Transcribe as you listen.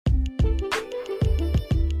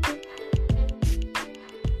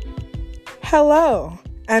Hello,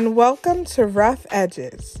 and welcome to Rough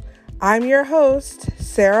Edges. I'm your host,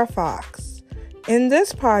 Sarah Fox. In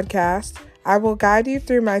this podcast, I will guide you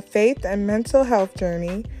through my faith and mental health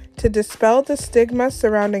journey to dispel the stigma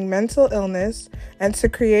surrounding mental illness and to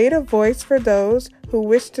create a voice for those who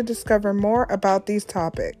wish to discover more about these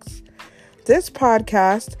topics. This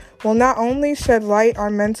podcast will not only shed light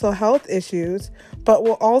on mental health issues, but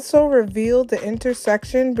will also reveal the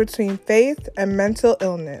intersection between faith and mental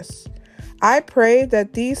illness. I pray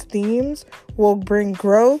that these themes will bring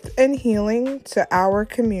growth and healing to our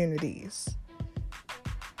communities.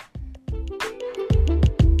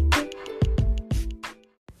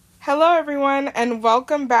 Hello, everyone, and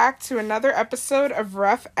welcome back to another episode of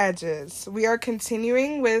Rough Edges. We are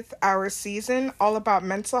continuing with our season all about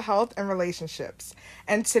mental health and relationships.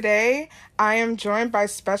 And today, I am joined by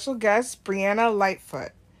special guest Brieanna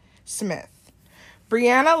Lightfoot Smith.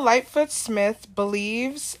 Brieanna Lightfoot Smith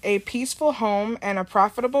believes a peaceful home and a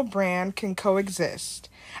profitable brand can coexist.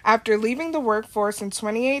 After leaving the workforce in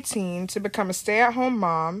 2018 to become a stay-at-home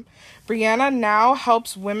mom, Brieanna now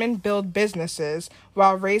helps women build businesses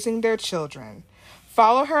while raising their children.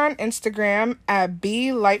 Follow her on Instagram at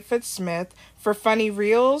 @BLightfootSmith for funny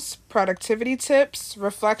reels, productivity tips,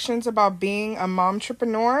 reflections about being a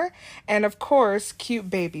momtrepreneur, and of course, cute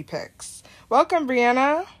baby pics. Welcome,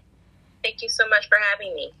 Brieanna. Thank you so much for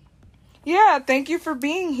having me. Yeah, thank you for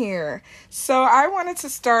being here. So I wanted to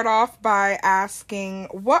start off by asking,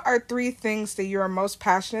 what are 3 things that you are most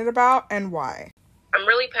passionate about and why? I'm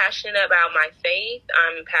really passionate about my faith.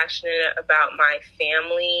 I'm passionate about my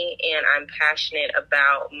family, and I'm passionate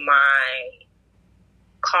about my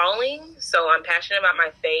calling. So I'm passionate about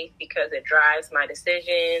my faith because it drives my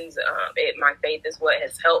decisions. My faith is what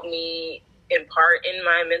has helped me in part in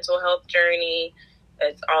my mental health journey.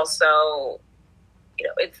 It's also,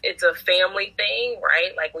 it's a family thing,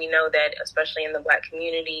 right? Like, we know that, especially in the Black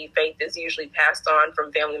community, faith is usually passed on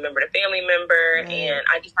from family member to family member. Right. And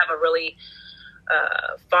I just have a really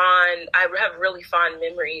really fond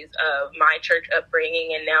memories of my church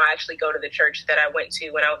upbringing. And now I actually go to the church that I went to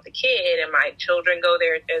when I was a kid, and my children go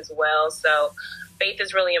there as well. So faith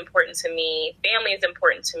is really important to me. Family is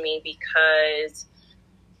important to me because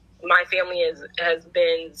my family has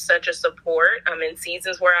been such a support. I'm in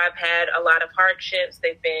seasons where I've had a lot of hardships.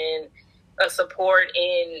 They've been a support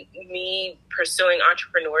in me pursuing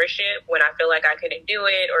entrepreneurship when I feel like I couldn't do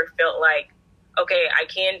it, or felt like, okay, I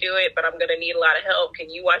can do it, but I'm going to need a lot of help.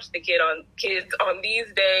 Can you watch the kids on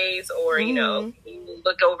these days? Or,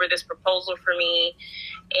 look over this proposal for me.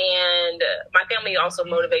 And my family also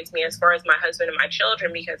motivates me as far as my husband and my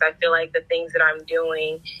children, because I feel like the things that I'm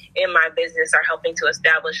doing in my business are helping to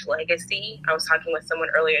establish legacy. I was talking with someone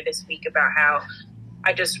earlier this week about how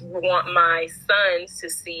I just want my sons to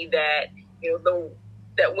see that,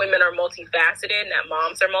 that women are multifaceted, and that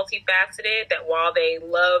moms are multifaceted, that while they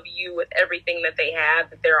love you with everything that they have,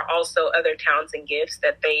 that there are also other talents and gifts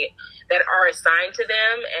that are assigned to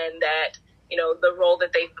them, and that the role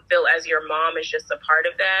that they fulfill as your mom is just a part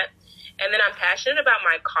of that. And then I'm passionate about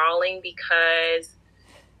my calling because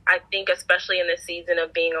I think, especially in the season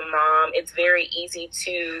of being a mom, it's very easy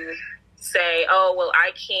to say, oh, well,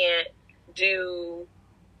 I can't do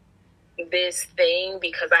this thing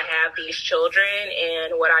because I have these children.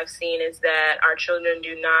 And what I've seen is that our children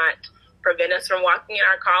do not prevent us from walking in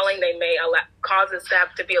our calling. They may cause us to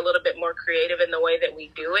have to be a little bit more creative in the way that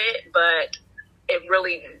we do it, but it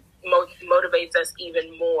really motivates us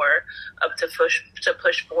even more to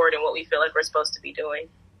push forward in what we feel like we're supposed to be doing.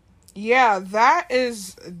 Yeah, that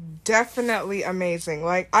is definitely amazing.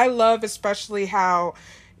 Like, I love especially how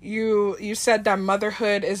you said that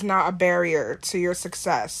motherhood is not a barrier to your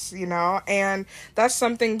success, and that's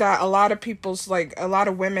something that a lot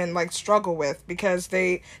of women struggle with, because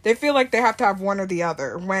they feel like they have to have one or the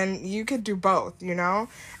other when you could do both,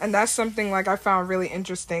 and that's something I found really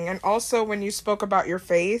interesting. And also, when you spoke about your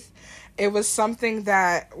faith, it was something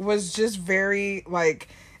that was just very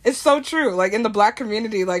it's so true. In the Black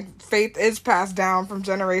community, faith is passed down from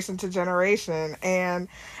generation to generation. And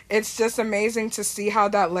it's just amazing to see how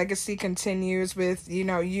that legacy continues with,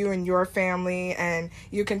 you and your family, and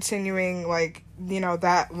you continuing,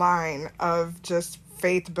 that line of just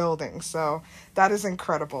faith building. So that is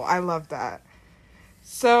incredible. I love that.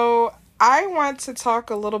 So I want to talk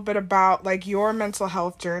a little bit about, your mental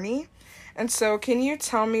health journey. And so can you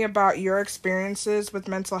tell me about your experiences with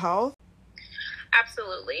mental health?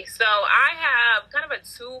 Absolutely. So I have kind of a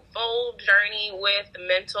twofold journey with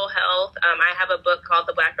mental health. I have a book called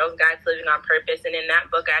The Black Girl's Guide to Living on Purpose. And in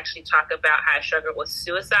that book, I actually talk about how I struggled with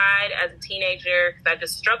suicide as a teenager, because I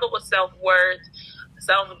just struggled with self-worth,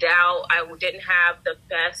 self-doubt. I didn't have the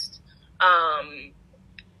best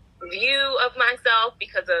view of myself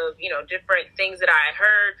because of, you know, different things that I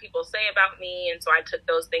heard people say about me. And so I took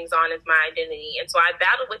those things on as my identity. And so I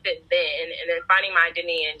battled with it then. And then finding my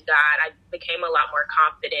identity in God, I became a lot more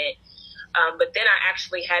confident. But then I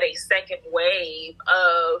actually had a second wave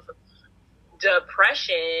of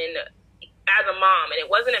depression as a mom. And it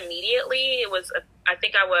wasn't immediately. It was, I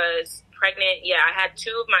think I was pregnant. Yeah, I had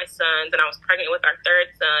two of my sons, and I was pregnant with our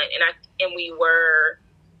third son. And we were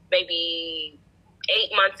maybe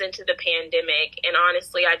 8 months into the pandemic. And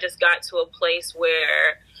honestly, I just got to a place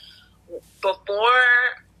where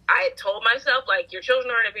before I had told myself, like, your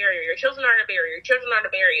children aren't a barrier, your children aren't a barrier, your children aren't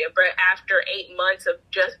a barrier. But after 8 months of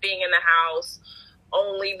just being in the house,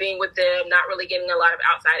 only being with them, not really getting a lot of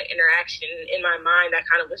outside interaction, in my mind, I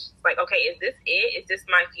kind of was like, okay, is this it? Is this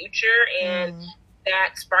my future? And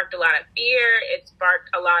that sparked a lot of fear. It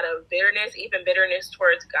sparked a lot of bitterness, even bitterness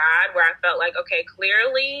towards God, where I felt like, okay,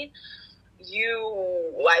 clearly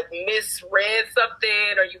you like misread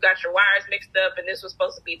something, or you got your wires mixed up, and this was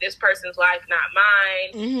supposed to be this person's life, not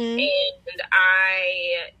mine. And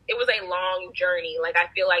it was a long journey. Like, I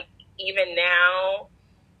feel like even now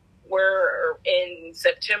we're in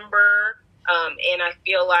September, and I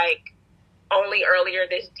feel like only earlier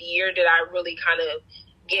this year did I really kind of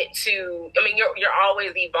get to, I mean, you're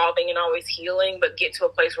always evolving and always healing, but get to a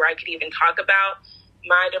place where I could even talk about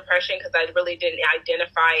my depression, because I really didn't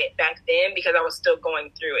identify it back then because I was still going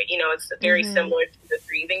through it. You know, it's very similar to the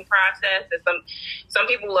grieving process. That some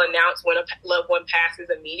people will announce when a loved one passes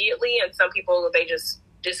immediately, and some people, they just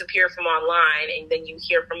disappear from online, and then you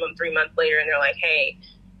hear from them 3 months later, and they're like, hey,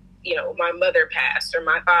 you know, my mother passed, or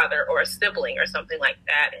my father, or a sibling, or something like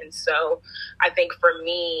that. And so I think for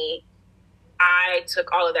me, I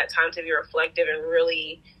took all of that time to be reflective and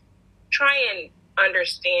really try and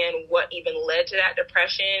understand what even led to that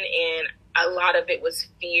depression. And a lot of it was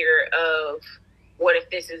fear of, what if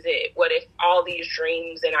this is it? What if all these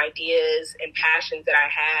dreams and ideas and passions that I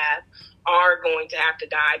have are going to have to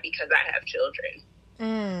die because I have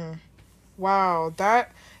children? Wow,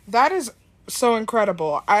 that is so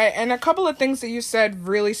incredible. And a couple of things that you said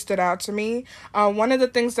really stood out to me. One of the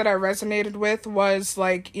things that I resonated with was,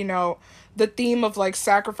 like, you know, the theme of, like,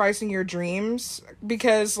 sacrificing your dreams,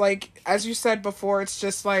 because, like, as you said before, it's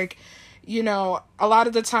just like, you know, a lot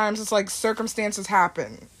of the times it's like circumstances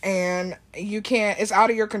happen and it's out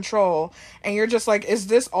of your control, and you're just like, is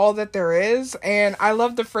this all that there is? And I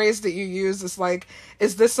love the phrase that you use. It's like,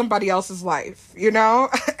 is this somebody else's life, you know?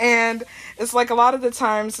 And it's like, a lot of the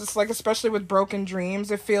times it's like, especially with broken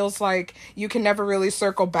dreams, it feels like you can never really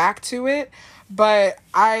circle back to it. But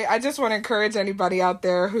I just want to encourage anybody out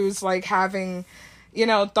there who's, like, having, you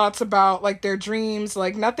know, thoughts about, like, their dreams.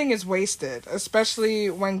 Like, nothing is wasted, especially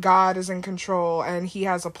when God is in control and he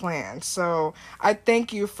has a plan. So I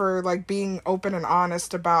thank you for, like, being open and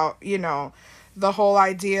honest about, you know, the whole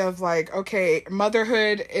idea of, like, okay,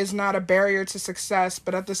 motherhood is not a barrier to success,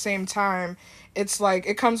 but at the same time, it's like,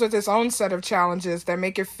 it comes with its own set of challenges that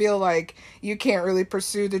make it feel like you can't really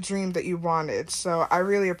pursue the dream that you wanted. So I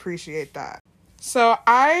really appreciate that. So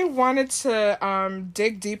I wanted to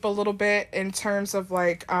dig deep a little bit in terms of,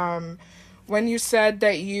 like, when you said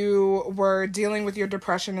that you were dealing with your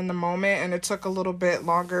depression in the moment, and it took a little bit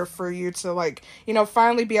longer for you to, like, you know,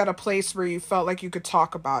 finally be at a place where you felt like you could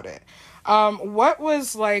talk about it. What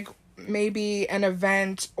was, like, maybe an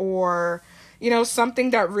event or, you know, something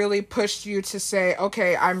that really pushed you to say,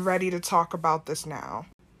 okay, I'm ready to talk about this now?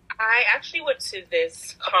 I actually went to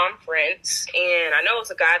this conference, and I know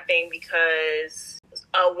it's a God thing because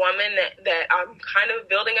a woman that I'm kind of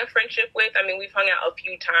building a friendship with, I mean, we've hung out a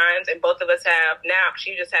few times, and both of us have, now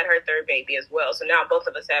she just had her third baby as well. So now both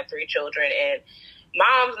of us have 3 children, and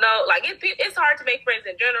moms know, like, it's hard to make friends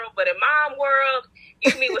in general, but in mom world,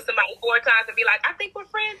 you meet with somebody 4 times and be like, I think we're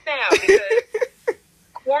friends now, because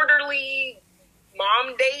quarterly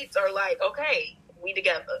mom dates are like, okay, we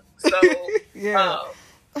together. So,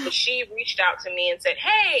 she reached out to me and said,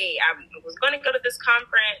 hey, I was going to go to this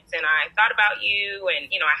conference, and I thought about you, and,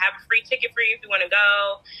 you know, I have a free ticket for you if you want to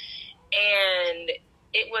go. And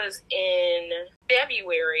it was in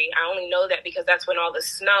February. I only know that because that's when all the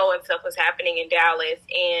snow and stuff was happening in Dallas.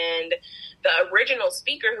 And the original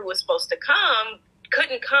speaker who was supposed to come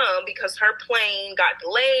couldn't come because her plane got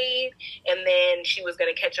delayed, and then she was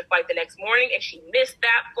going to catch a flight the next morning, and she missed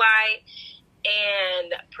that flight.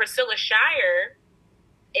 And Priscilla Shirer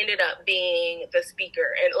ended up being the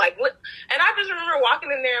speaker. And, like, what? And I just remember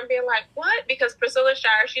walking in there and being like, what? Because Priscilla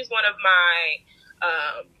Shirer, she's one of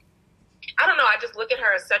my I don't know. I just look at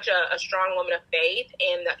her as such a strong woman of faith.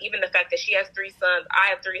 And even the fact that she has 3 sons, I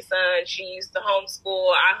have 3 sons. She used to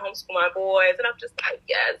homeschool. I homeschool my boys. And I'm just like,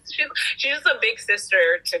 yes, she's just a big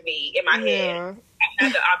sister to me in my head. I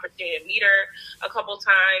had the opportunity to meet her a couple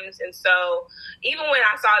times. And so even when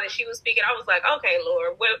I saw that she was speaking, I was like, okay,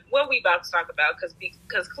 Lord, what are we about to talk about?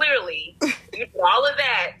 Because clearly you did all of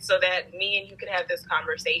that so that me and you could have this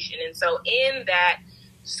conversation. And so in that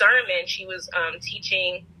sermon, she was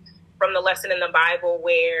teaching from the lesson in the Bible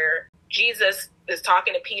where Jesus is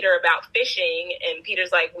talking to Peter about fishing, and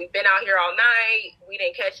Peter's like, we've been out here all night, we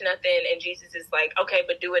didn't catch nothing, and Jesus is like, okay,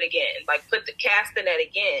 but do it again, like cast the net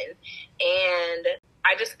again. And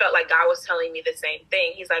I just felt like God was telling me the same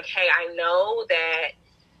thing. He's like, hey, I know that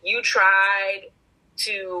you tried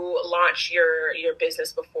to launch your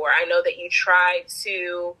business before. I know that you tried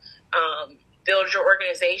to build your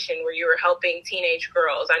organization where you were helping teenage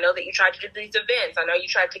girls. I know that you tried to do these events. I know you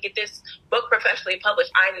tried to get this book professionally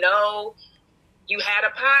published. I know you had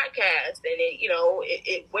a podcast and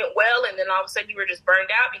it went well, and then all of a sudden you were just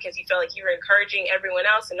burned out because you felt like you were encouraging everyone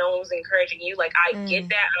else and no one was encouraging you. Like, I get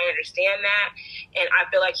that. I understand that. And I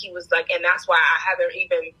feel like he was like, and that's why I haven't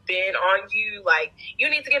even been on you. Like,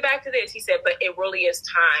 you need to get back to this. He said, but it really is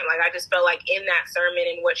time. Like, I just felt like in that sermon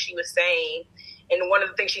and what she was saying, and one of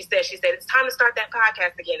the things she said, it's time to start that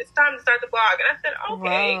podcast again. It's time to start the blog. And I said,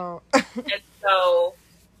 okay. Wow. And so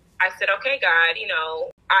I said, okay, God,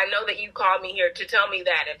 I know that you called me here to tell me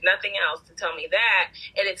that, if nothing else, to tell me that.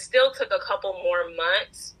 And it still took a couple more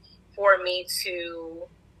months for me to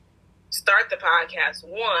start the podcast,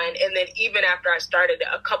 one, and then even after I started,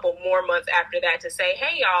 a couple more months after that, to say,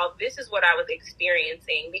 hey, y'all, this is what I was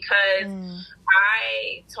experiencing. Because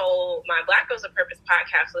I told my Black Girls of Purpose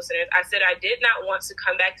podcast listeners, I said I did not want to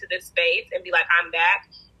come back to this space and be like, I'm back,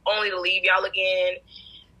 only to leave y'all again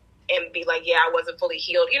and be like, yeah, I wasn't fully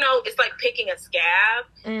healed. It's like picking a scab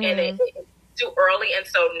and it's too early. And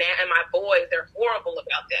so now, and my boys, they're horrible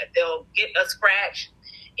about that. They'll get a scratch,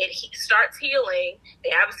 it starts healing, they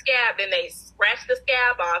have a scab, then they scratch the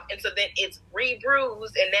scab off, and so then it's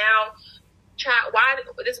re-bruised, and now, child, why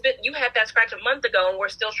you had that scratch a month ago and we're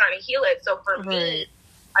still trying to heal it. So for me,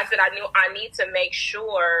 I said I knew I need to make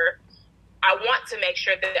sure, I want to make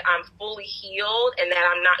sure that I'm fully healed and that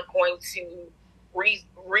I'm not going to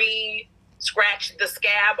scratch the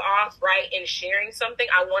scab off, right, in sharing something.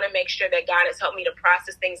 I want to make sure that God has helped me to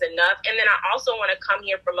process things enough. And then I also want to come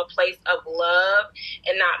here from a place of love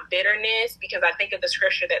and not bitterness, because I think of the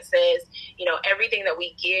scripture that says, everything that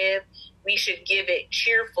we give, we should give it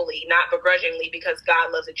cheerfully, not begrudgingly, because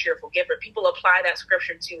God loves a cheerful giver. People apply that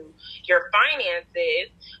scripture to your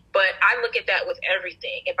finances, but I look at that with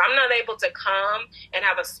everything. If I'm not able to come and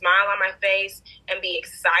have a smile on my face and be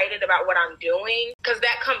excited about what I'm doing, because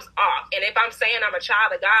that comes off. And if I'm saying I'm a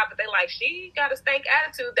child of God, but they're like, she got a stank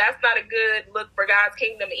attitude, that's not a good look for God's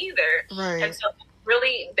kingdom either. Right. And so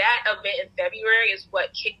really, that event in February is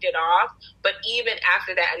what kicked it off. But even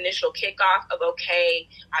after that initial kickoff of, okay,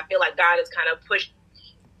 I feel like God has kind of pushed,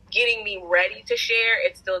 getting me ready to share,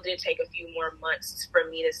 it still did take a few more months for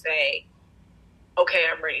me to say, okay,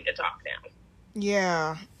 I'm ready to talk now.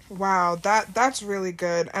 Yeah. Wow. That's really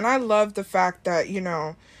good. And I love the fact that,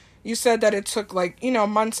 you said that it took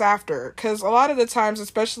months after, because a lot of the times,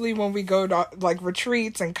 especially when we go to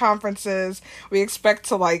retreats and conferences, we expect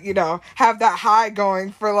to have that high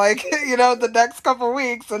going for the next couple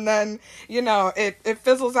weeks, and then it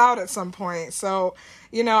fizzles out at some point. So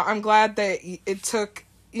I'm glad that it took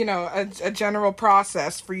a general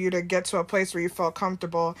process for you to get to a place where you felt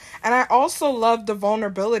comfortable. And I also love the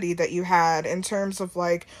vulnerability that you had in terms of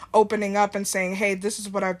opening up and saying, hey, this is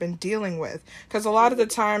what I've been dealing with. Because a lot of the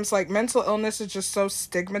times, mental illness is just so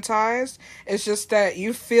stigmatized. It's just that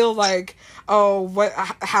you feel like, oh,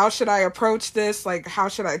 how should I approach this? How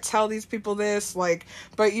should I tell these people this?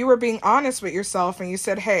 But you were being honest with yourself, and you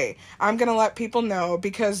said, hey, I'm going to let people know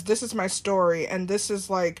because this is my story, and this is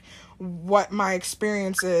what my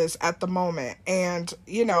experience is at the moment. And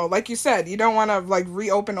like you said, you don't want to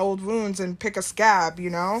reopen old wounds and pick a scab,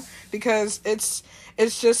 because it's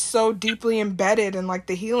just so deeply embedded in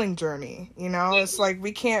the healing journey. It's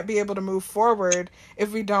we can't be able to move forward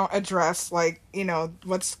if we don't address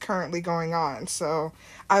what's currently going on. So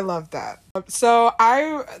I love that. So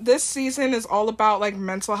this season is all about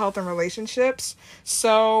mental health and relationships.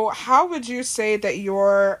 So how would you say that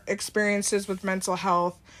your experiences with mental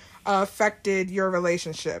health affected your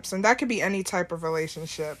relationships? And that could be any type of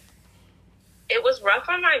relationship. It was rough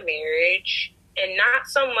on my marriage, and not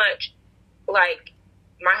so much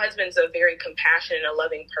my husband's a very compassionate and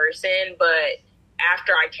loving person, but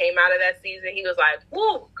after I came out of that season, he was like,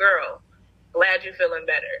 whoa, girl, glad you're feeling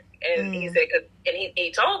better. And he said, and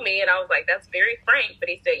he told me, and I was like, that's very frank, but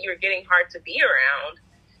he said, you're getting hard to be around.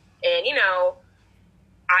 And, you know,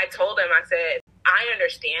 I told him, I said, I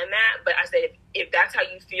understand that, but I said, if that's how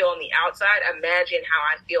you feel on the outside, imagine how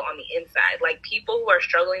I feel on the inside. Like, people who are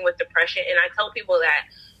struggling with depression, and I tell people that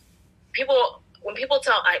when people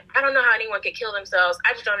tell, I don't know how anyone could kill themselves,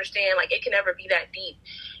 I just don't understand, like, it can never be that deep.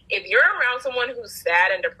 If you're around someone who's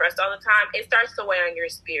sad and depressed all the time, it starts to weigh on your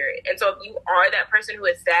spirit. And so if you are that person who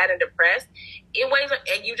is sad and depressed, it weighs on,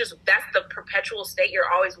 and you just, that's the perpetual state you're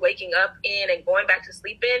always waking up in and going back to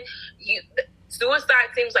sleep in.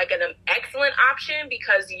 Suicide seems like an excellent option,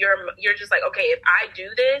 because you're just like, okay, if I do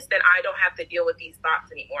this, then I don't have to deal with these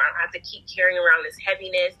thoughts anymore. I don't have to keep carrying around this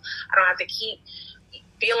heaviness. I don't have to keep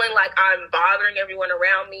feeling like I'm bothering everyone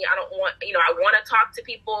around me. I don't want, I want to talk to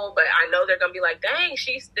people, but I know they're going to be like, dang,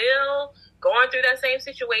 she's still going through that same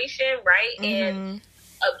situation, right? And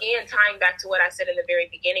again, tying back to what I said in the very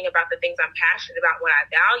beginning about the things I'm passionate about, what I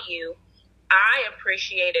value, I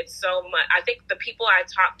appreciated so much. I think the people I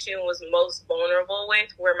talked to and was most vulnerable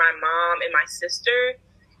with were my mom and my sister.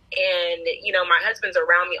 And, my husband's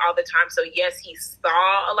around me all the time. So, yes, he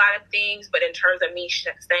saw a lot of things. But in terms of me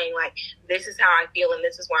saying, like, this is how I feel and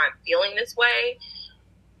this is why I'm feeling this way,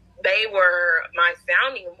 they were my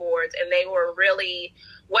sounding boards. And they were really,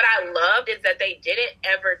 what I loved is that they didn't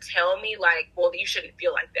ever tell me, like, well, you shouldn't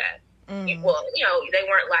feel like that. Well, they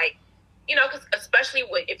weren't like, because especially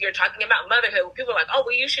if you're talking about motherhood, people are like, oh,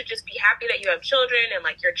 well, you should just be happy that you have children and,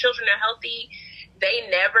 like, your children are healthy. They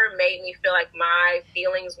never made me feel like my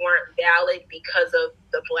feelings weren't valid because of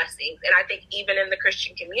the blessings. And I think even in the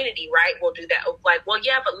Christian community, right, we'll do that. Like, well,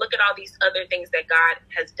 yeah, but look at all these other things that God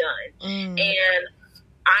has done. And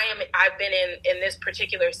I've been in this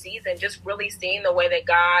particular season just really seeing the way that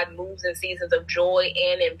God moves in seasons of joy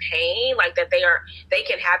and in pain, like that they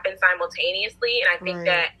can happen simultaneously. And I think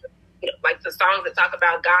that, like the songs that talk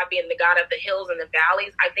about God being the God of the hills and the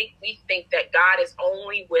valleys, I think we think that God is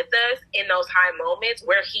only with us in those high moments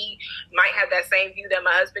where he might have that same view that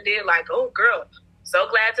my husband did, like, oh, girl, so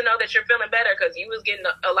glad to know that you're feeling better because you was getting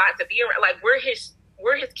a lot to be around. Like, we're his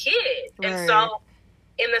kids. Right. And so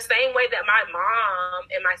in the same way that my mom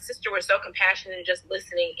and my sister were so compassionate and just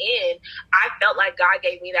listening in, I felt like God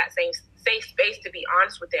gave me that same safe space to be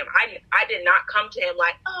honest with him. I did not come to him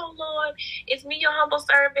like, oh, Lord, it's me, your humble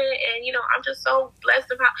servant, and, I'm just so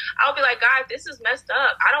blessed. I'll be like, God, this is messed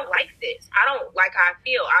up. I don't like this. I don't like how I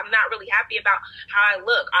feel. I'm not really happy about how I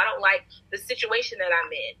look. I don't like the situation that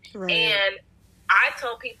I'm in. Right. And I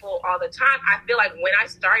tell people all the time, I feel like when I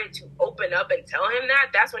started to open up and tell him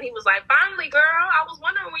that, that's when he was like, finally, girl, I was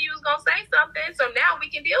wondering when you was going to say something, so now we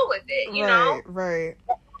can deal with it, you know? Right.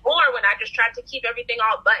 Or when I just tried to keep everything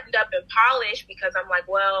all buttoned up and polished because I'm like,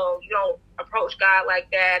 well, you don't approach God like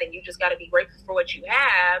that and you just got to be grateful for what you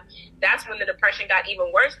have. That's when the depression got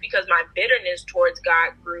even worse because my bitterness towards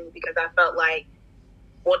God grew because I felt like,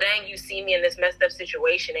 well, dang, you see me in this messed up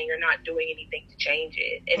situation and you're not doing anything to change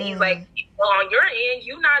it. And he's like, well, on your end,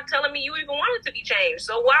 you're not telling me you even want it to be changed.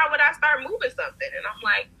 So why would I start moving something? And I'm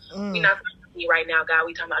like, we're not talking about me right now, God.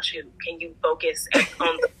 We talking about you. Can you focus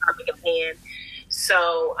on the topic at hand?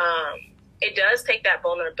 So it does take that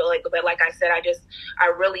vulnerability. But like I said, I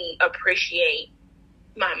really appreciate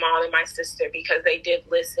my mom and my sister because they did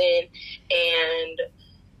listen. And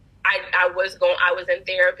I was in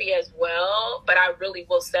therapy as well. But I really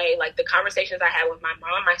will say, like, the conversations I had with my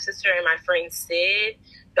mom, my sister, and my friend Sid,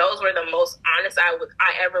 those were the most honest I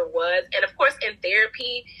ever was. And of course, in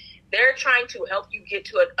therapy, they're trying to help you get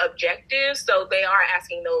to an objective. So they are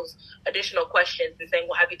asking those additional questions and saying,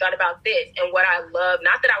 well, have you thought about this? And what I love,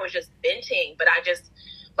 not that I was just venting, but I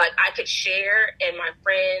could share, and my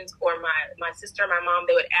friends or my sister and my mom,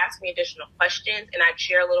 they would ask me additional questions and I'd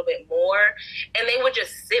share a little bit more and they would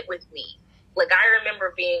just sit with me. Like, I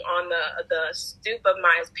remember being on the stoop of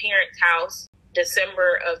my parents' house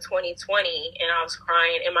December of 2020 and I was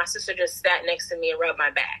crying and my sister just sat next to me and rubbed my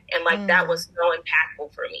back. And like, that was so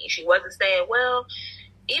impactful for me. She wasn't saying, well,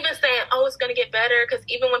 even saying, oh, it's going to get better. Because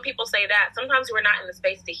even when people say that, sometimes we're not in the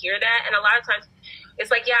space to hear that. And a lot of times it's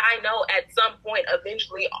like, yeah, I know at some point,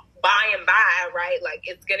 eventually, by and by, right? Like,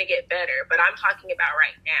 it's going to get better. But I'm talking about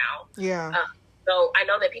right now. Yeah. So I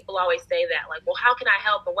know that people always say that, like, well, how can I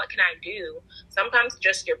help and what can I do? Sometimes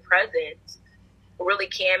just your presence really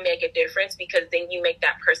can make a difference because then you make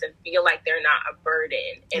that person feel like they're not a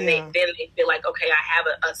burden. And then they feel like, okay, I have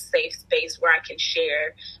a safe space where I can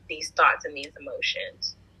share these thoughts and these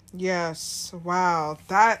emotions. Yes. Wow.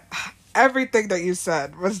 Everything that you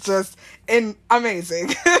said was just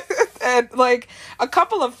amazing. And like a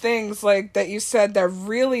couple of things like that you said that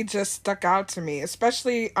really just stuck out to me,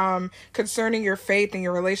 especially concerning your faith and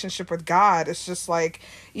your relationship with God. It's just like,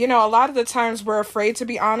 you know, a lot of the times we're afraid to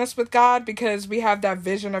be honest with God because we have that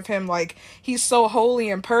vision of him like he's so holy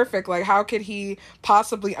and perfect. Like how could he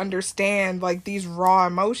possibly understand like these raw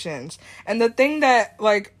emotions? And the thing that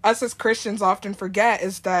like us as Christians often forget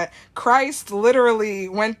is that Christ literally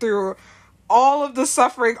went through all of the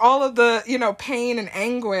suffering, all of the, you know, pain and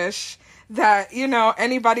anguish that, you know,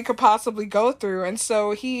 anybody could possibly go through. And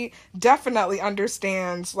so he definitely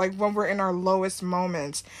understands like when we're in our lowest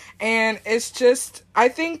moments. And it's just, I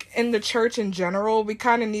think in the church in general, we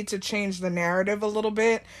kind of need to change the narrative a little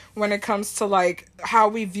bit when it comes to like how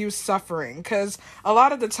we view suffering. Because a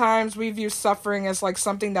lot of the times we view suffering as like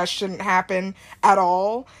something that shouldn't happen at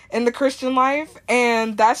all in the Christian life.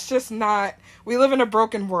 And that's just not, we live in a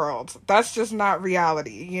broken world. That's just not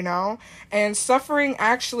reality, you know? And suffering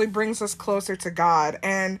actually brings us closer to God.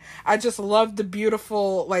 And I just love the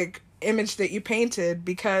beautiful, like, image that you painted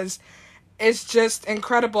because it's just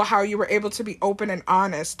incredible how you were able to be open and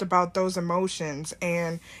honest about those emotions.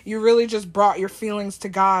 And you really just brought your feelings to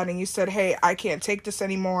God and you said, hey, I can't take this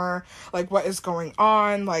anymore. Like, what is going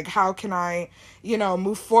on? Like, how can I, you know,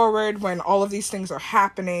 move forward when all of these things are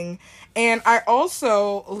happening? And I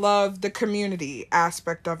also love the community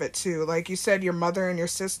aspect of it too. Like you said, your mother and your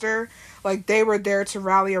sister, like they were there to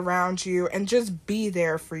rally around you and just be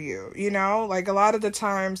there for you, you know? Like a lot of the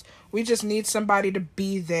times we just need somebody to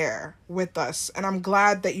be there with us. And I'm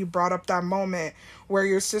glad that you brought up that moment where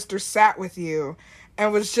your sister sat with you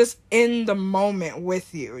and was just in the moment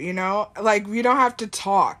with you, you know? Like, we don't have to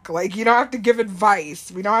talk. Like, you don't have to give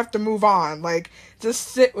advice. We don't have to move on. Like, just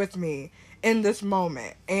sit with me in this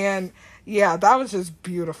moment. And yeah, that was just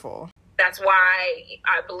beautiful. That's why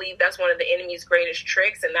I believe that's one of the enemy's greatest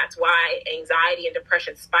tricks. And that's why anxiety and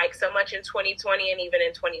depression spiked so much in 2020 and even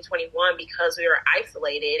in 2021, because we were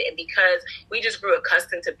isolated and because we just grew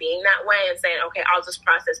accustomed to being that way and saying, okay, I'll just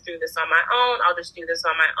process through this on my own. I'll just do this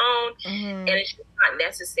on my own. Mm-hmm. And it's just not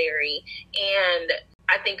necessary. And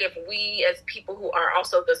I think if we as people who are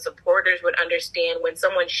also the supporters would understand when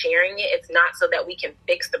someone's sharing it, it's not so that we can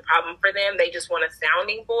fix the problem for them. They just want a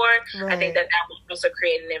sounding board. Right. I think that will also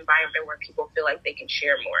create an environment where people feel like they can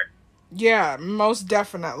share more. Yeah, most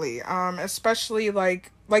definitely. Especially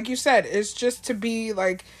like you said, it's just to be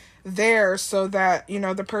like there so that, you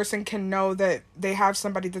know, the person can know that they have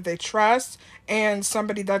somebody that they trust and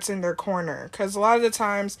somebody that's in their corner. Because a lot of the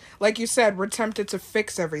times, like you said, we're tempted to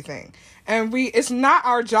fix everything. And it's not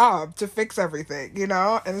our job to fix everything, you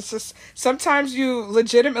know? And it's just, sometimes you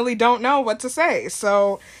legitimately don't know what to say.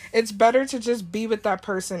 So it's better to just be with that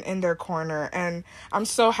person in their corner. And I'm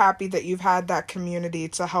so happy that you've had that community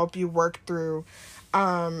to help you work through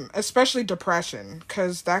especially depression,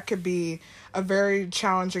 because that could be a very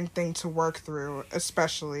challenging thing to work through,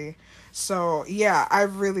 especially. So yeah, I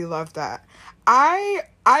really love that. I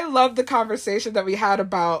love the conversation that we had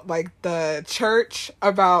about like the church,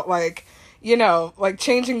 about like, you know, like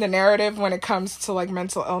changing the narrative when it comes to like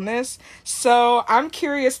mental illness. So I'm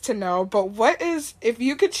curious to know, but if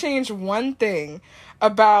you could change one thing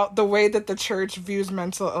about the way that the church views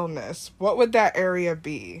mental illness, what would that area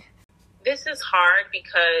be? This is hard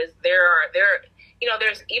because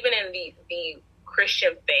there's even in the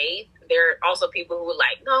Christian faith, there are also people who are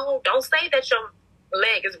like, no, don't say that your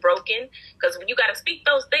leg is broken, because when you got to speak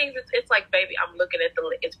those things, it's like, baby, I'm looking at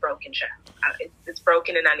it's broken, child. It's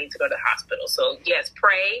broken and I need to go to the hospital. So yes,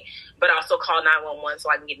 pray, but also call 911 so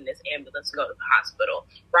I can get in this ambulance and go to the hospital,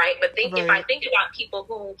 right? But if I think about people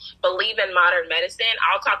who believe in modern medicine,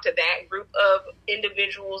 I'll talk to that group of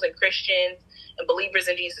individuals and Christians and believers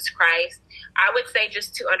in Jesus Christ. I would say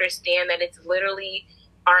just to understand that it's literally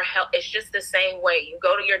our health. It's just the same way. You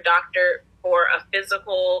go to your doctor for a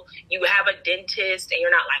physical, you have a dentist, and you're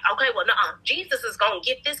not like, okay, well, no, Jesus is going to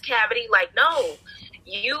get this cavity. Like, no,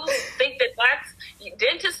 you think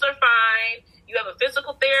dentists are fine. You have a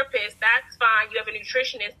physical therapist, that's fine. You have a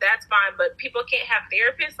nutritionist, that's fine. But people can't have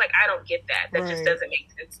therapists. Like, I don't get that. That just doesn't make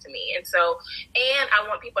sense to me. And I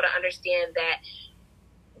want people to understand that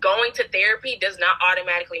going to therapy does not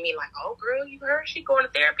automatically mean like, oh, girl, you heard she going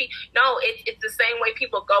to therapy. No, it's the same way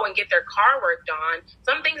people go and get their car worked on.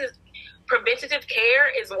 Some things is preventative care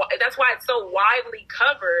that's why it's so widely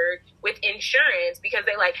covered with insurance, because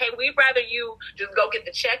they're like, hey, we'd rather you just go get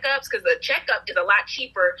the checkups, because the checkup is a lot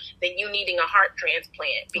cheaper than you needing a heart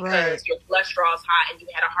transplant because your cholesterol is high and you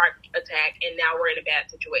had a heart attack and now we're in a bad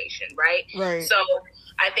situation, right? So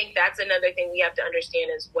I think that's another thing we have to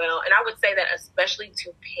understand as well. And I would say that especially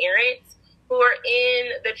to parents who are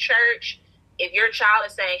in the church, if your child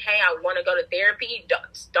is saying, hey, I want to go to therapy,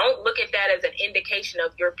 don't look at that as an indication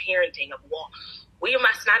of your parenting, of, well, we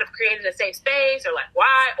must not have created a safe space, or like,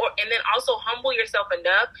 why? And then also humble yourself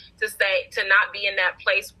enough to not be in that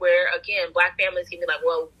place where, again, Black families can be like,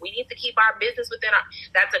 well, we need to keep our business within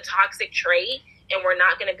that's a toxic trait, and we're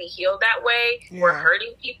not going to be healed that way. Yeah. We're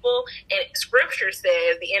hurting people. And scripture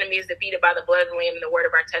says the enemy is defeated by the blood of the Lamb and the word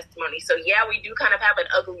of our testimony. So yeah, we do kind of have an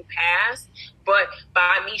ugly past, but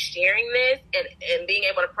by me sharing this and being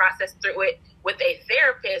able to process through it with a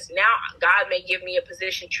therapist, now God may give me a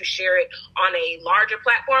position to share it on a larger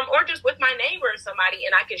platform, or just with my neighbor or somebody,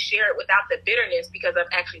 and I can share it without the bitterness because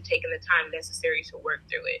I've actually taken the time necessary to work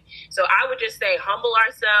through it. So I would just say, humble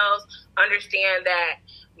ourselves, understand that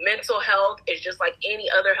mental health is just like any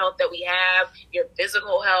other health that we have. Your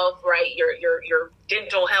physical health, right? Your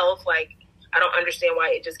dental health. Like, I don't understand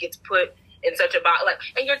why it just gets put in such a box. Like,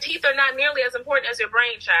 and your teeth are not nearly as important as your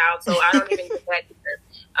brain, child. So I don't even get that either.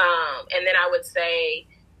 And then I would say,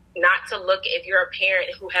 not to look, if you're a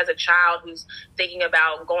parent who has a child who's thinking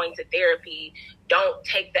about going to therapy, don't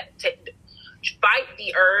fight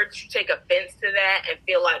the urge to take offense to that and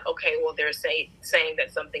feel like, okay, well, they're saying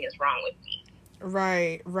that something is wrong with me.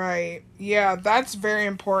 Right. Yeah, that's very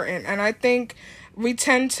important. And I think we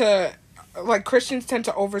tend to, like, Christians tend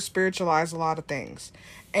to over-spiritualize a lot of things.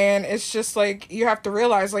 And it's just like, you have to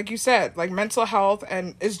realize, like you said, like, mental health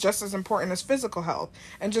is just as important as physical health.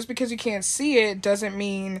 And just because you can't see it doesn't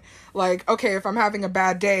mean, like, okay, if I'm having a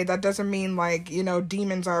bad day, that doesn't mean, like, you know,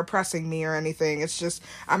 demons are oppressing me or anything. It's just,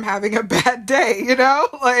 I'm having a bad day, you know?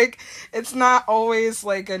 Like, it's not always,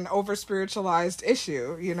 like, an over-spiritualized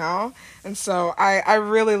issue, you know? And so I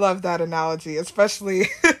really love that analogy, especially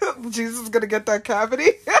Jesus is going to get that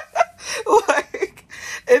cavity. Like,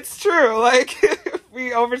 it's true. Like,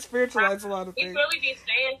 we over spiritualize a lot of things. We really be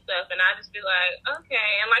saying stuff, and I just be like, okay.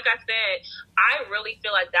 And like I said, I really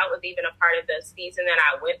feel like that was even a part of the season that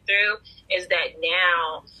I went through, is that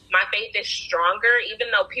now my faith is stronger, even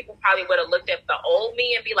though people probably would have looked at the old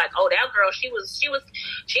me and be like, oh, that girl, she was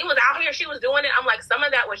out here, she was doing it. I'm like, some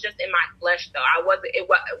of that was just in my flesh, though.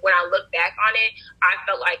 When I look back on it, I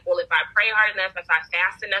felt like, well, if I pray hard enough, if I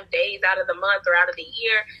fast enough days out of the month or out of the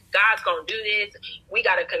year, God's going to do this. We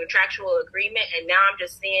got a contractual agreement. And now I'm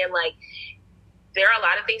just seeing, like, there are a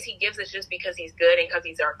lot of things he gives us just because he's good and because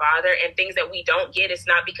he's our father, and things that we don't get, it's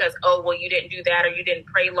not because, oh, well, you didn't do that, or you didn't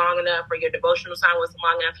pray long enough, or your devotional time wasn't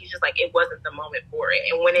long enough. He's just like, it wasn't the moment for it.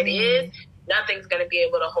 And when it is, nothing's going to be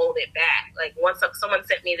able to hold it back. Like, once someone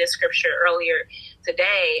sent me this scripture earlier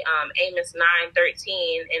today, Amos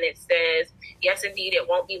 9:13, and it says, yes, indeed, it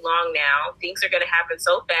won't be long now. Things are going to happen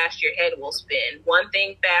so fast, your head will spin. One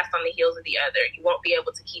thing fast on the heels of the other. You won't be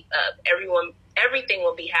able to keep up. Everything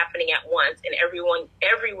will be happening at once, and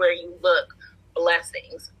everywhere you look,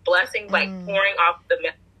 blessings, like pouring off the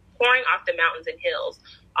mountains and hills.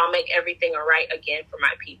 I'll make everything all right again for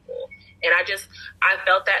my people. And I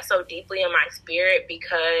felt that so deeply in my spirit,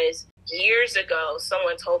 because years ago,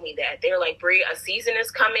 someone told me that. They were like, Brie, a season is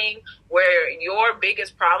coming where your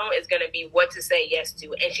biggest problem is going to be what to say yes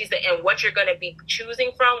to. And she said, and what you're going to be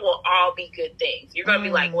choosing from will all be good things. You're going to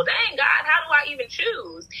be like, well, dang, God, how do I even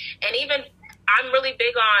choose? And even I'm really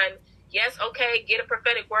big on, yes, okay, get a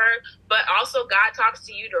prophetic word, but also God talks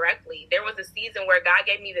to you directly. There was a season where God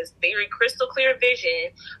gave me this very crystal clear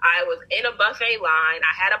vision. I was in a buffet line.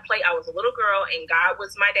 I had a plate. I was a little girl, and God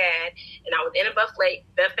was my dad, and I was in a buffet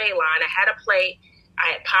line. I had a plate.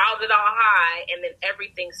 I had piled it all high, and then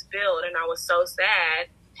everything spilled, and I was so sad.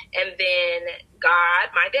 And then God,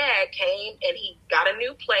 my dad, came and he got a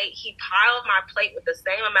new plate. He piled my plate with the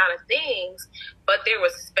same amount of things, but there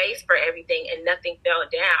was space for everything and nothing fell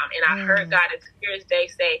down. And I heard God as clear as day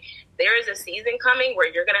say, there is a season coming where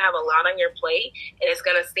you're going to have a lot on your plate, and it's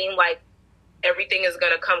going to seem like everything is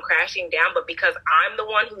going to come crashing down. But because I'm the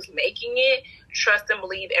one who's making it, trust and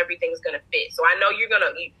believe everything's going to fit. So I know you're going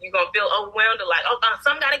to feel overwhelmed and like, oh,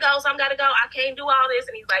 some got to go. I can't do all this.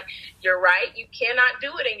 And he's like, you're right. You cannot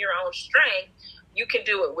do it in your own strength. You can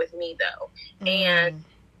do it with me, though. And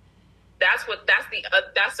that's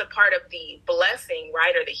a part of the blessing,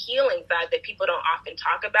 right? Or the healing side that people don't often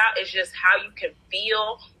talk about. Is just how you can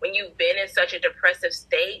feel when you've been in such a depressive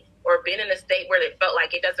state, or been in a state where it felt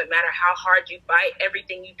like it doesn't matter how hard you fight,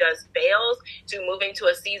 everything you does fails, to moving to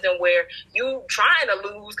a season where you trying to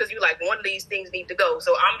lose because you like, one of these things need to go.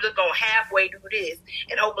 So I'm just going to halfway do this,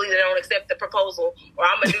 and hopefully they don't accept the proposal, or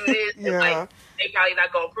I'm going to do this. And like, they probably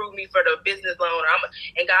not going to approve me for the business loan.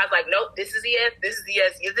 And God's like, nope, this is the yes, this is the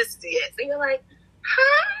yes, this is the yes. And you're like,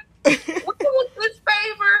 huh? What was this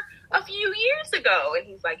favor a few years ago? And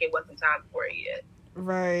he's like, it wasn't time for it yet.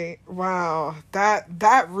 Right. Wow.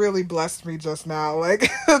 That really blessed me just now.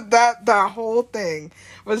 Like that whole thing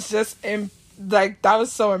was just like that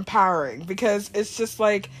was so empowering because it's just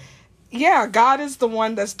like yeah, God is the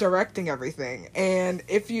one that's directing everything. And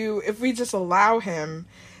if we just allow him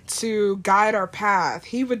to guide our path,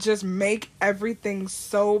 he would just make everything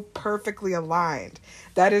so perfectly aligned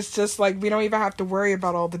that it's just like we don't even have to worry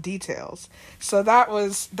about all the details. So that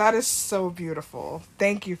is so beautiful.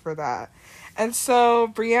 Thank you for that. And so,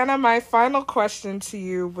 Brieanna, my final question to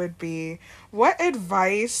you would be, what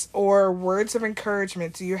advice or words of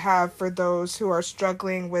encouragement do you have for those who are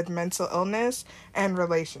struggling with mental illness and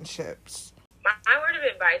relationships? My word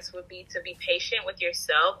of advice would be to be patient with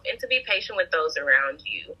yourself and to be patient with those around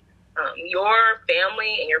you. Your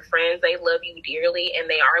family and your friends, they love you dearly, and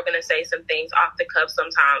they are going to say some things off the cuff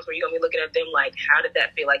sometimes where you're going to be looking at them like, how did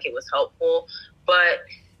that feel like it was helpful? But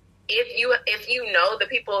if you know the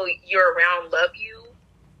people you're around love you,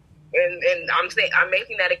 and I'm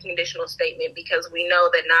making that a conditional statement because we know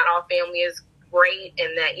that not all family is great,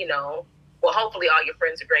 and that well, hopefully all your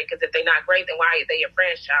friends are great, because if they're not great, then why are they your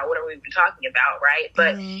friends, child? What are we even talking about, right?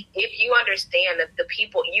 But if you understand that the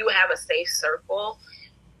people, you have a safe circle.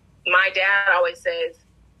 My dad always says,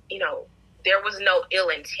 there was no ill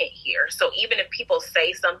intent here. So even if people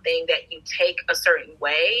say something that you take a certain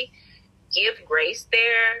way, give grace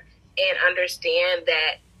there and understand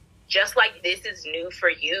that just like this is new for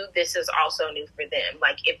you, this is also new for them.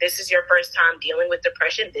 Like if this is your first time dealing with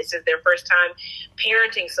depression, this is their first time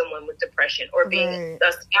parenting someone with depression, or being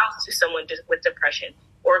a spouse to someone with depression,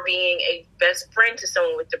 or being a best friend to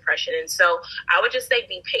someone with depression. And so I would just say,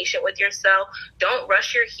 be patient with yourself. Don't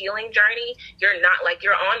rush your healing journey. You're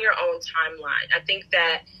on your own timeline. I think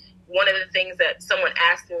that one of the things that someone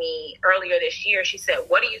asked me earlier this year, she said,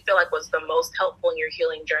 what do you feel like was the most helpful in your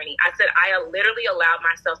healing journey? I said, I literally allowed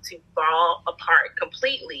myself to fall apart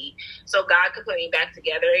completely so God could put me back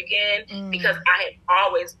together again, because I had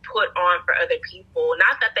always put on for other people.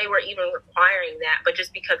 Not that they were even requiring that, but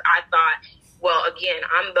just because I thought, well, again,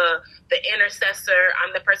 I'm the intercessor.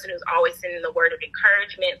 I'm the person who's always sending the word of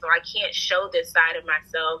encouragement, so I can't show this side of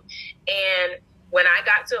myself. And when I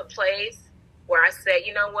got to a place where I said,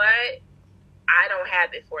 you know what? I don't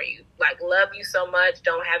have it for you. Like, love you so much,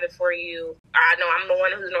 don't have it for you. I know I'm the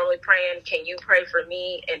one who's normally praying. Can you pray for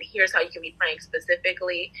me? And here's how you can be praying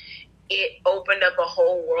specifically. It opened up a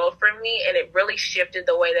whole world for me, and it really shifted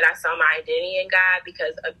the way that I saw my identity in God,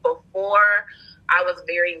 because before I was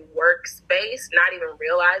very works-based, not even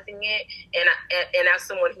realizing it. And as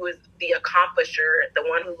someone who is the accomplisher, the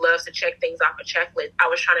one who loves to check things off a checklist, I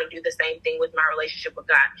was trying to do the same thing with my relationship with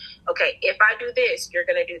God. Okay, if I do this, you're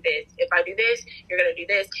going to do this. If I do this, you're going to do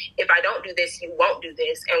this. If I don't do this, you won't do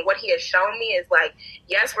this. And what he has shown me is like,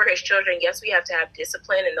 yes, we're his children. Yes, we have to have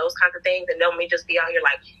discipline and those kinds of things. And don't me just be out here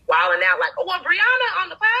like wilding out like, oh, well, Brieanna on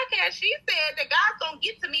the podcast, she said that God's going to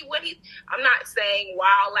get to me when I'm not saying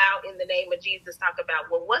wild out in the name of Jesus. Talk about,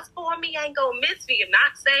 well, what's for me ain't gonna miss me. I'm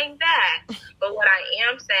not saying that, but what I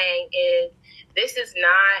am saying is this is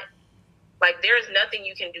not like, there's nothing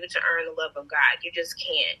you can do to earn the love of God. You just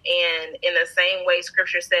can't. And in the same way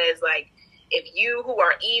scripture says, like, if you who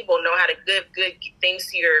are evil know how to give good things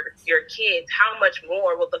to your kids, how much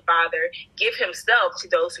more will the Father give himself to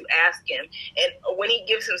those who ask him? And when he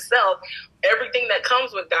gives himself, everything that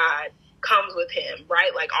comes with God comes with him,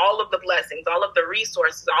 right? Like all of the blessings, all of the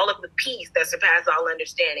resources, all of the peace that surpasses all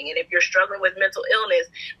understanding. And if you're struggling with mental illness,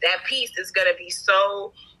 that peace is going to be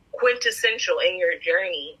so quintessential in your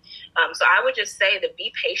journey. So I would just say to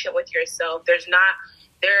be patient with yourself.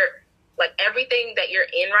 Like everything that you're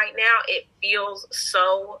in right now, it feels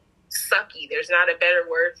so sucky. There's not a better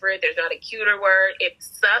word for it. There's not a cuter word. It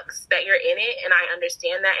sucks that you're in it. And I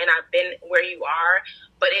understand that. And I've been where you are,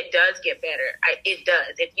 but it does get better. It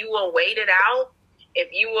does. If you will wait it out, if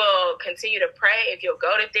you will continue to pray, if you'll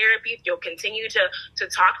go to therapy, if you'll continue to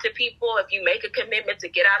talk to people, if you make a commitment to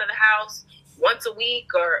get out of the house once a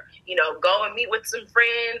week, or, go and meet with some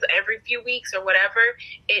friends every few weeks or whatever,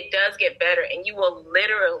 it does get better. And you will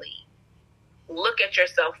literally look at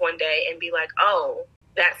yourself one day and be like, oh,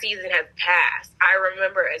 that season has passed. I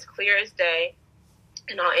remember as clear as day,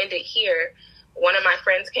 and I'll end it here. One of my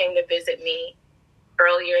friends came to visit me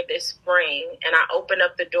earlier this spring, and I opened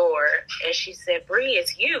up the door, and she said, Bree,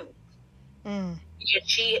 it's you.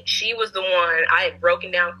 She was the one. I had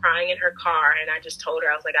broken down crying in her car, and I just told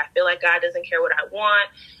her, I was like, I feel like God doesn't care what I want.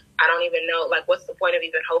 I don't even know, like, what's the point of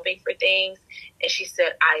even hoping for things? And she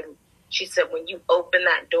said, I She said, when you open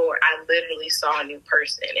that door, I literally saw a new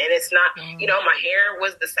person. And it's not, you know, my hair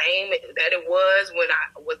was the same that it was when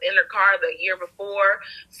I was in the car the year before.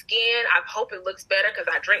 Skin, I hope it looks better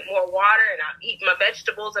because I drink more water and I eat my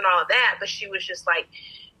vegetables and all that. But she was just like,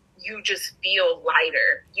 you just feel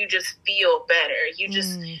lighter. You just feel better. You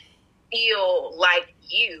just feel like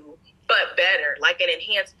you, but better, like an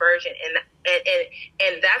enhanced version. And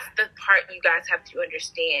that's the part you guys have to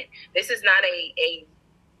understand. This is not a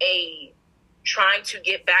trying to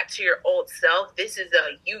get back to your old self. This is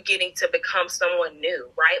you getting to become someone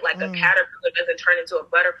new, right? Like a caterpillar doesn't turn into a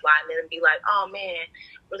butterfly and then be like, oh man,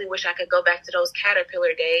 really wish I could go back to those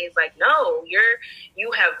caterpillar days. Like, no, you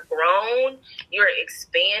have grown,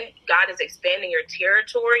 God is expanding your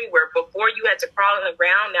territory where before you had to crawl on the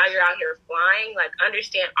ground, now you're out here flying. Like,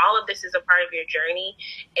 understand all of this is a part of your journey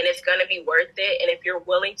and it's going to be worth it. And if you're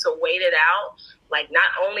willing to wait it out, like,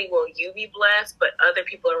 not only will you be blessed, but other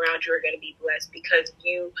people around you are going to be blessed because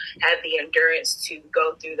you had the endurance to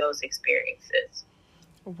go through those experiences.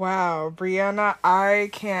 Wow, Brieanna, I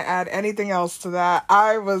can't add anything else to that.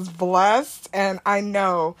 I was blessed, and I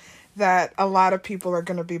know that a lot of people are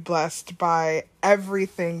going to be blessed by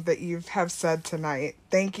everything that you have said tonight.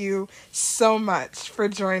 Thank you so much for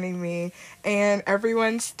joining me. And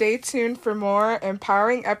everyone, stay tuned for more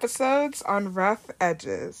empowering episodes on Rough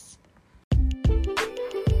Edges.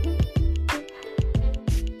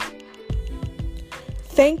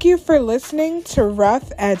 Thank you for listening to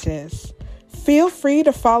Rough Edges. Feel free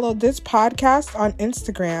to follow this podcast on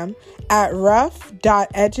Instagram at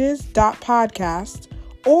rough.edges.podcast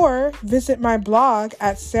or visit my blog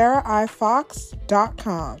at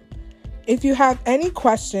sarahifox.com. If you have any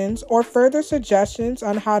questions or further suggestions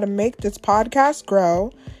on how to make this podcast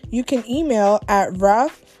grow, you can email at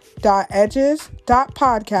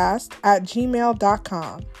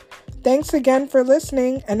rough.edges.podcast@gmail.com. Thanks again for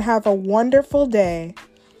listening and have a wonderful day.